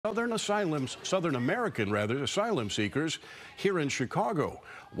Southern American asylum seekers here in Chicago.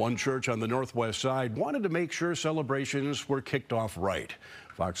 One church on the Northwest Side wanted to make sure celebrations were kicked off right.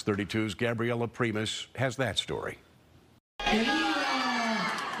 Fox 32's Gabriela Primus has that story.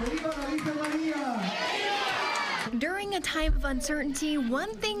 During a time of uncertainty,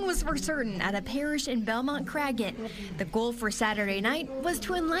 one thing was for certain at a parish in Belmont-Cragin. The goal for Saturday night was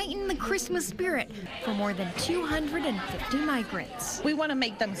to enlighten the Christmas spirit for more than 250 migrants. We want to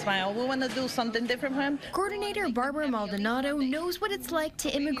make them smile. We want to do something different for them. Coordinator Barbara Maldonado knows what it's like to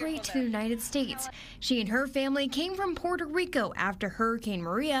immigrate to the United States. She and her family came from Puerto Rico after Hurricane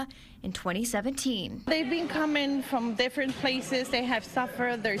Maria in 2017. They've been coming from different places. They have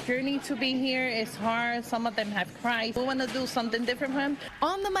suffered. Their journey to be here is hard. Some of them have cried. We want to do something different for them.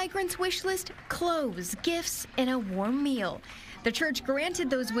 On the migrants' wish list, clothes, gifts, and a warm meal. The church granted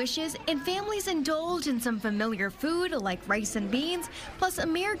those wishes, and families indulge in some familiar food like rice and beans, plus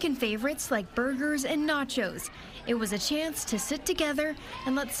American favorites like burgers and nachos. It was a chance to sit together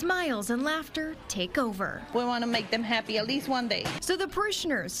and let smiles and laughter take over. We want to make them happy at least one day. So the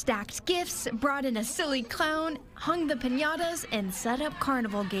parishioners stacked gifts, brought in a silly clown, hung the piñatas, and set up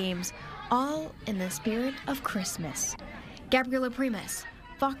carnival games, all in the spirit of Christmas. Gabriela Primus,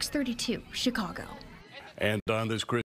 Fox 32, Chicago. And on this Christmas